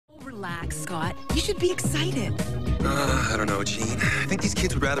relax, Scott. You should be excited. I don't know, Gene. I think these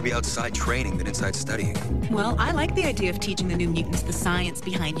kids would rather be outside training than inside studying. Well, I like the idea of teaching the new mutants the science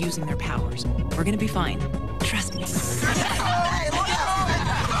behind using their powers. We're gonna be fine. Trust me.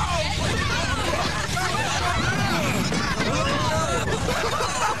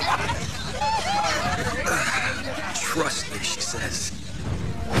 Trust me, she says.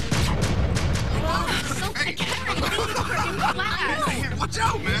 Watch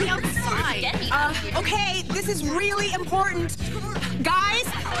out, man! Outside. Okay, this is really important. Guys,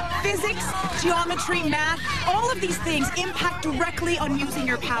 physics, geometry, math, all of these things impact directly on using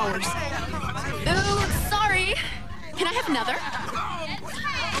your powers. Oh, sorry. Can I have another?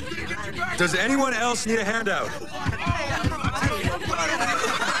 Does anyone else need a handout?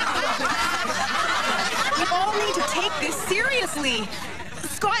 We all need to take this seriously.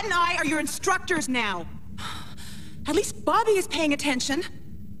 Scott and I are your instructors now. At least Bobby is paying attention.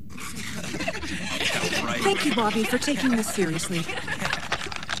 Thank you, Bobby, for taking this seriously.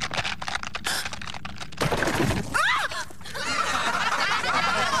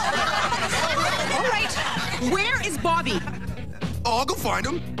 All right, where is Bobby? Oh, I'll go find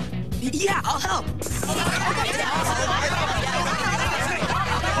him. Yeah, I'll help.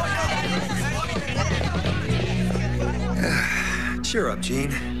 Cheer up,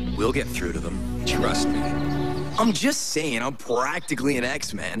 Gene. We'll get through to them. Trust me. I'm just saying, I'm practically an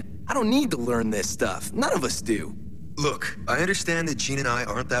X-Man. I don't need to learn this stuff. None of us do. Look, I understand that Gene and I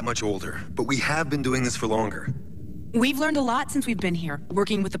aren't that much older, but we have been doing this for longer. We've learned a lot since we've been here,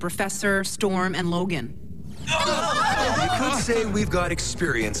 working with the Professor, Storm, and Logan. You could say we've got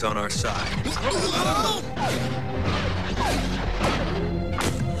experience on our side.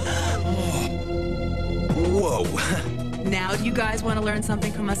 Whoa. Now, do you guys want to learn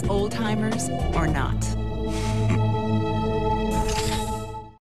something from us old-timers, or not?